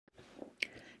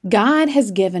God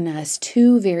has given us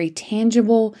two very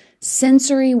tangible,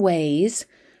 sensory ways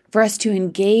for us to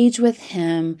engage with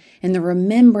Him in the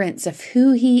remembrance of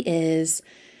who He is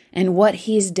and what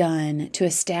He's done to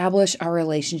establish our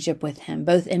relationship with Him,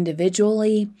 both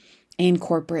individually and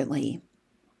corporately.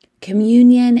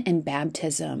 Communion and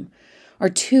baptism are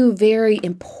two very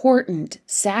important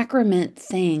sacrament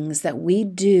things that we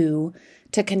do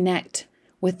to connect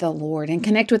with the Lord and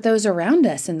connect with those around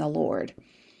us in the Lord.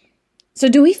 So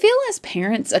do we feel as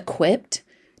parents equipped?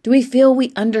 Do we feel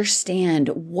we understand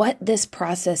what this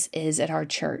process is at our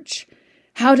church?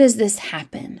 How does this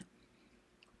happen?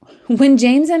 When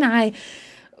James and I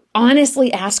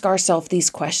honestly ask ourselves these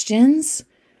questions,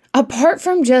 apart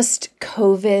from just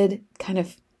COVID kind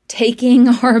of taking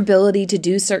our ability to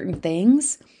do certain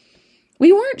things,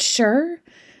 we weren't sure,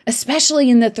 especially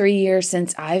in the 3 years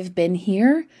since I've been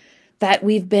here, that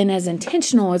we've been as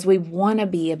intentional as we want to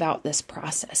be about this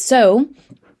process. So,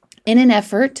 in an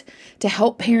effort to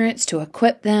help parents, to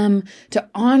equip them, to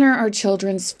honor our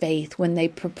children's faith when they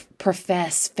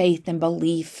profess faith and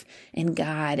belief in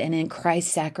God and in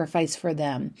Christ's sacrifice for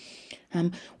them,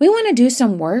 we want to do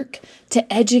some work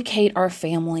to educate our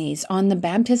families on the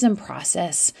baptism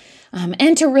process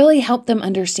and to really help them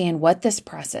understand what this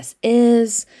process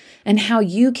is and how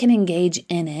you can engage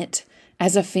in it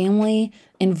as a family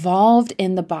involved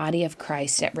in the body of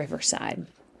Christ at Riverside.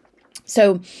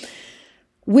 So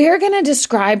we're going to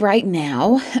describe right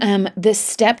now this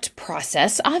stepped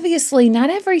process. Obviously,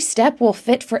 not every step will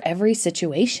fit for every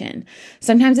situation.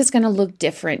 Sometimes it's going to look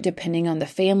different depending on the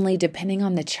family, depending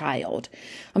on the child.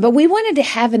 But we wanted to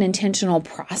have an intentional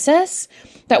process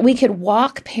that we could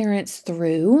walk parents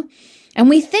through. And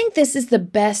we think this is the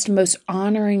best, most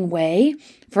honoring way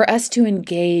for us to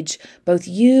engage both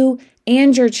you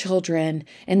and your children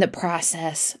in the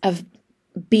process of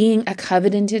being a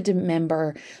covenanted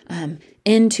member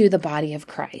into the body of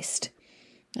Christ.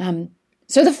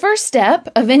 So the first step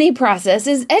of any process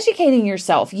is educating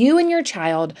yourself, you and your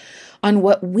child, on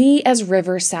what we as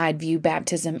Riverside view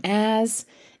baptism as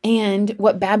and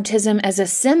what baptism as a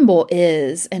symbol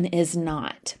is and is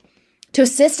not. To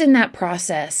assist in that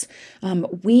process,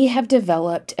 we have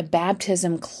developed a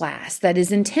baptism class that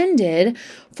is intended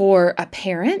for a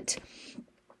parent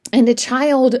and a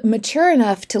child mature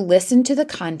enough to listen to the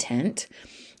content.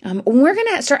 We're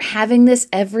going to start having this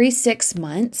every 6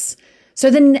 months. So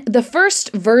then the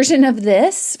first version of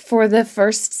this for the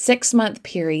first 6-month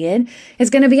period is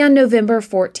going to be on November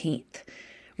 14th.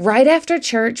 Right after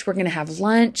church, we're going to have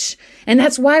lunch. And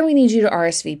that's why we need you to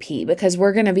RSVP, because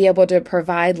we're going to be able to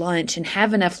provide lunch and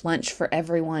have enough lunch for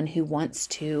everyone who wants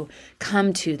to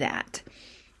come to that.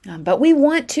 But we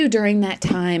want to, during that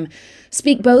time,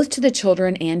 speak both to the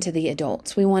children and to the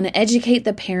adults. We want to educate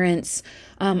the parents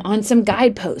on some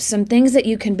guideposts, some things that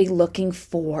you can be looking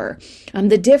for,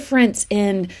 the difference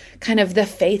in kind of the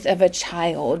faith of a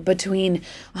child between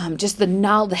just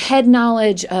the head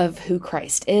knowledge of who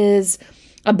Christ is,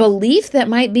 a belief that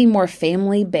might be more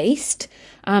family-based.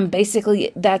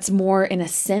 Basically, that's more an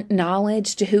assent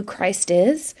knowledge to who Christ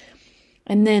is,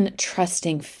 and then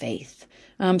trusting faith.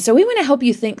 So we want to help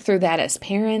you think through that as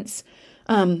parents.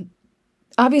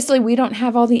 Obviously, we don't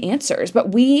have all the answers,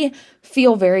 but we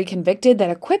feel very convicted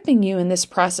that equipping you in this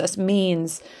process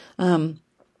means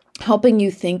helping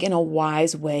you think in a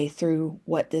wise way through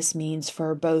what this means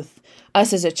for both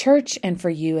us as a church and for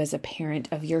you as a parent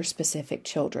of your specific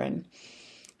children.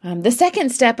 The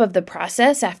second step of the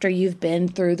process after you've been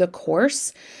through the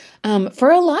course,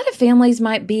 for a lot of families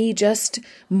might be just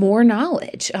more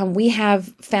knowledge. We have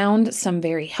found some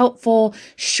very helpful,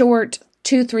 short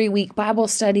 2-3 week Bible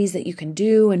studies that you can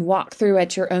do and walk through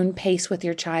at your own pace with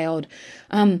your child.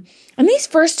 And these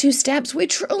first 2 steps, we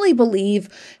truly believe,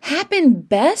 happen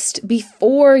best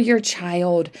before your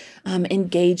child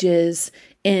engages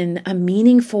in a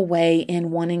meaningful way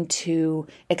in wanting to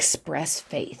express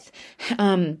faith.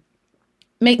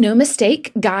 Make no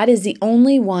mistake, God is the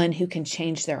only one who can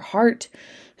change their heart,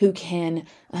 who can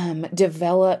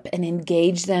develop and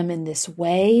engage them in this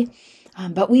way.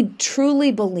 But we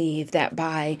truly believe that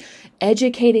by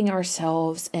educating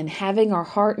ourselves and having our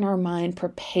heart and our mind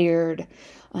prepared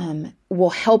will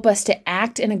help us to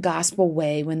act in a gospel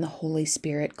way when the Holy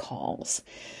Spirit calls.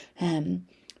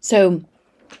 So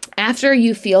after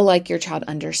you feel like your child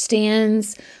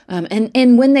understands,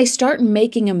 and when they start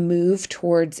making a move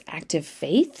towards active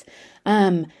faith,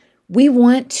 We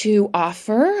want to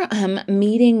offer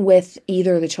meeting with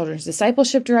either the children's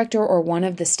discipleship director or one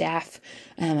of the staff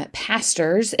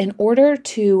pastors in order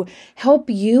to help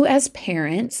you as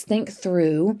parents think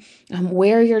through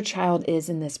where your child is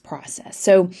in this process.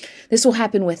 So this will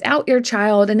happen without your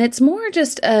child, and it's more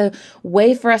just a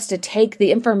way for us to take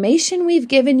the information we've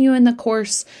given you in the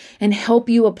course and help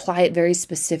you apply it very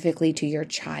specifically to your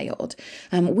child.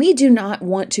 We do not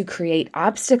want to create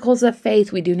obstacles of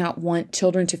faith. We do not want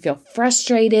children to feel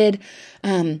frustrated.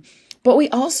 But we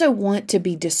also want to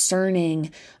be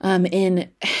discerning in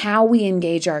how we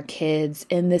engage our kids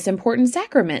in this important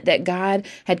sacrament that God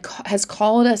has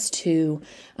called us to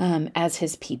as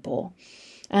His people.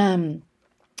 The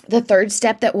third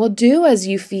step that we'll do as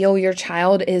you feel your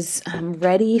child is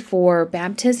ready for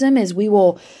baptism is we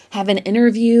will have an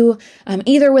interview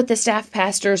either with the staff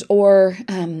pastors or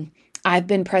I've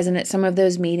been present at some of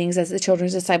those meetings as the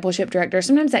children's discipleship director.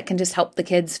 Sometimes that can just help the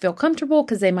kids feel comfortable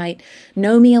because they might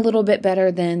know me a little bit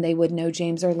better than they would know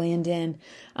James or Landon.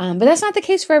 But that's not the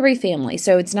case for every family.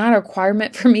 So it's not a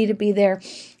requirement for me to be there.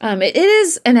 It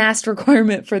is an asked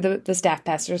requirement for the staff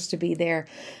pastors to be there.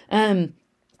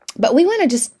 But we want to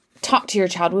just talk to your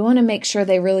child. We want to make sure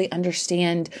they really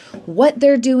understand what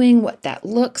they're doing, what that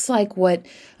looks like, what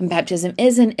baptism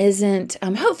is and isn't.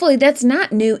 Hopefully that's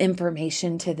not new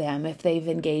information to them if they've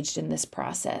engaged in this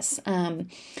process. And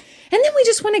then we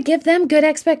just want to give them good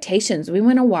expectations. We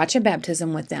want to watch a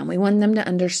baptism with them. We want them to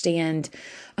understand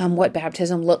what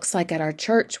baptism looks like at our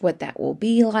church, what that will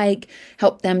be like,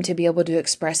 help them to be able to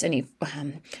express any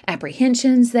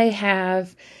apprehensions they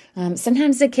have.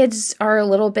 Sometimes the kids are a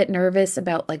little bit nervous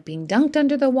about like being dunked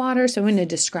under the water. So I'm going to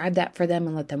describe that for them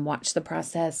and let them watch the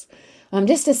process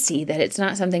just to see that it's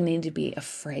not something they need to be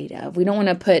afraid of. We don't want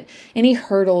to put any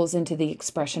hurdles into the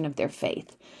expression of their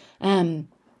faith.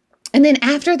 And then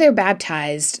after they're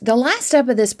baptized, the last step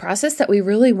of this process that we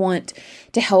really want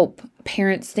to help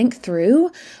parents think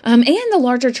through and the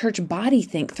larger church body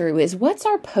think through is what's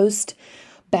our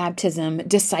post-baptism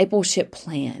discipleship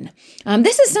plan.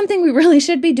 This is something we really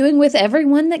should be doing with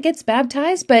everyone that gets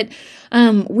baptized, but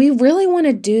we really want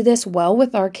to do this well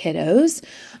with our kiddos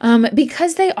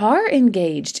because they are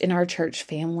engaged in our church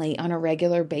family on a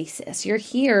regular basis. You're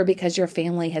here because your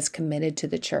family has committed to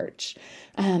the church.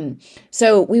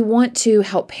 So we want to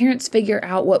help parents figure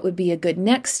out what would be a good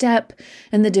next step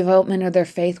in the development of their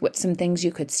faith, what's some things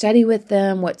you could study with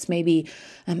them, what's maybe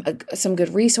some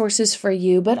good resources for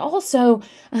you, but also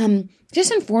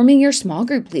just informing your small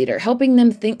group leader, helping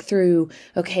them think through,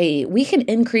 okay, we can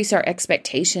increase our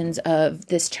expectations of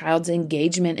this child's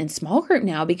engagement in small group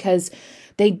now because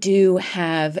they do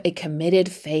have a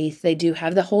committed faith. They do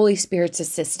have the Holy Spirit's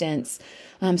assistance.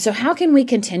 So how can we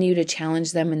continue to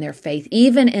challenge them in their faith,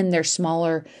 even in their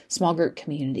small group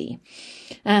community?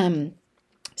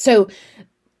 So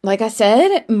like I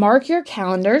said, mark your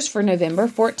calendars for November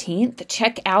 14th.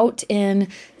 Check out in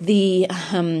the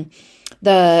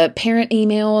parent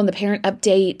email and the parent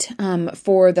update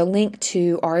for the link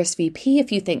to RSVP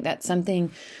if you think that's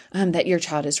something that your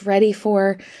child is ready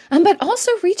for. But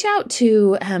also reach out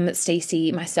to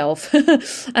Stacy, myself.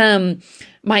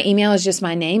 My email is just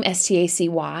my name,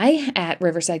 STACY at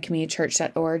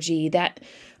riversidecommunitychurch.org. That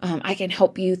I can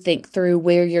help you think through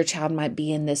where your child might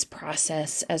be in this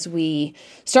process as we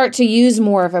start to use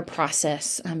more of a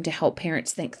process to help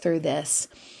parents think through this.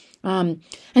 And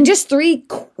just 3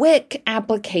 quick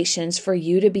applications for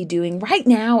you to be doing right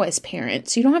now as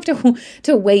parents. You don't have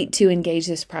to wait to engage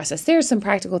this process. There are some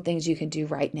practical things you can do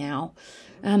right now.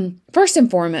 First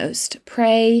and foremost,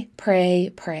 pray,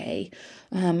 pray, pray.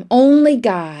 Only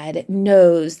God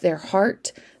knows their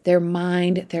heart, their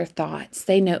mind, their thoughts.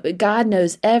 God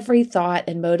knows every thought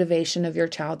and motivation of your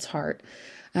child's heart.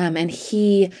 And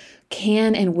He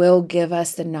can and will give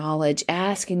us the knowledge.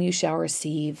 Ask and you shall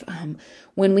receive.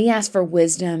 When we ask for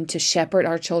wisdom to shepherd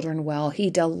our children well, He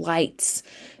delights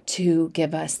to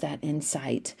give us that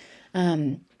insight.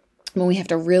 When we have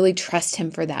to really trust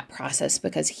Him for that process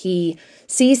because He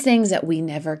sees things that we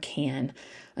never can.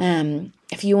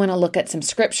 If you want to look at some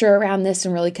scripture around this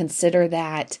and really consider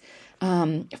that,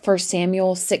 1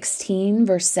 Samuel 16,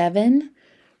 verse 7,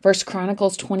 1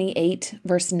 Chronicles 28,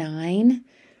 verse 9,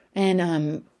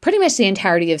 and pretty much the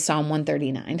entirety of Psalm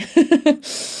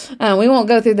 139. We won't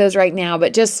go through those right now,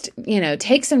 but just,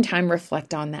 take some time,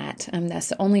 reflect on that. That's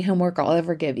the only homework I'll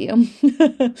ever give you.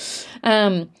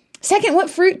 Second, what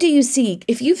fruit do you see?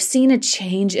 If you've seen a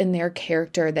change in their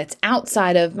character that's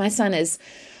outside of, my son is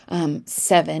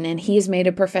 7, and he's made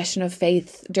a profession of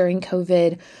faith during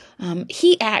COVID.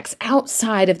 He acts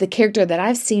outside of the character that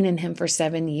I've seen in him for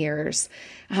 7 years.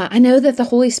 I know that the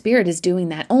Holy Spirit is doing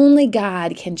that. Only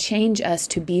God can change us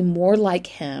to be more like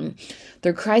Him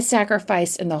through Christ's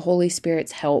sacrifice and the Holy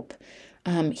Spirit's help.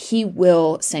 He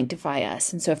will sanctify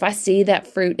us. And so if I see that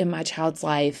fruit in my child's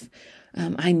life,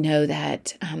 I know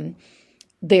that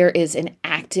there is an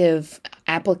active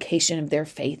application of their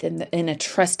faith in a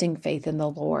trusting faith in the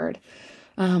Lord.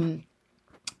 And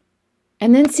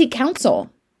then seek counsel.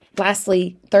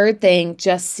 Lastly, third thing,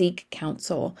 just seek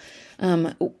counsel.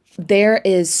 There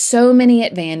is so many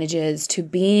advantages to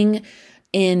being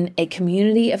in a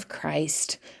community of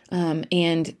Christ,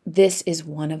 and this is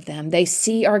one of them. They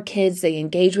see our kids, they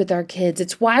engage with our kids.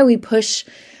 It's why we push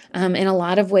in a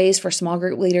lot of ways for small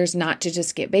group leaders not to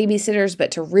just get babysitters,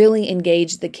 but to really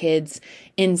engage the kids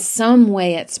in some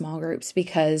way at small groups,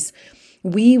 because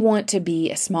we want to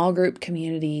be a small group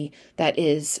community that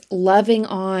is loving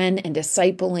on and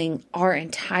discipling our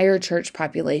entire church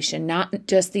population, not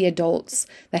just the adults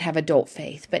that have adult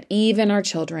faith, but even our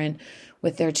children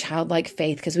with their childlike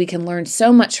faith, because we can learn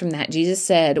so much from that. Jesus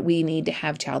said we need to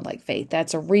have childlike faith.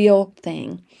 That's a real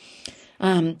thing.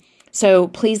 So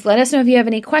please let us know if you have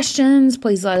any questions.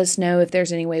 Please let us know if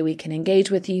there's any way we can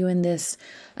engage with you in this.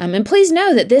 And please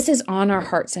know that this is on our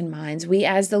hearts and minds. We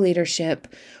as the leadership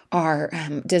are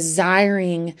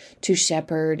desiring to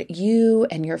shepherd you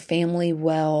and your family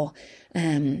well.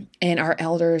 And our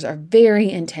elders are very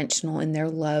intentional in their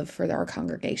love for our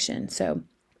congregation. So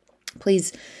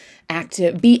please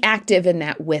be active in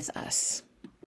that with us.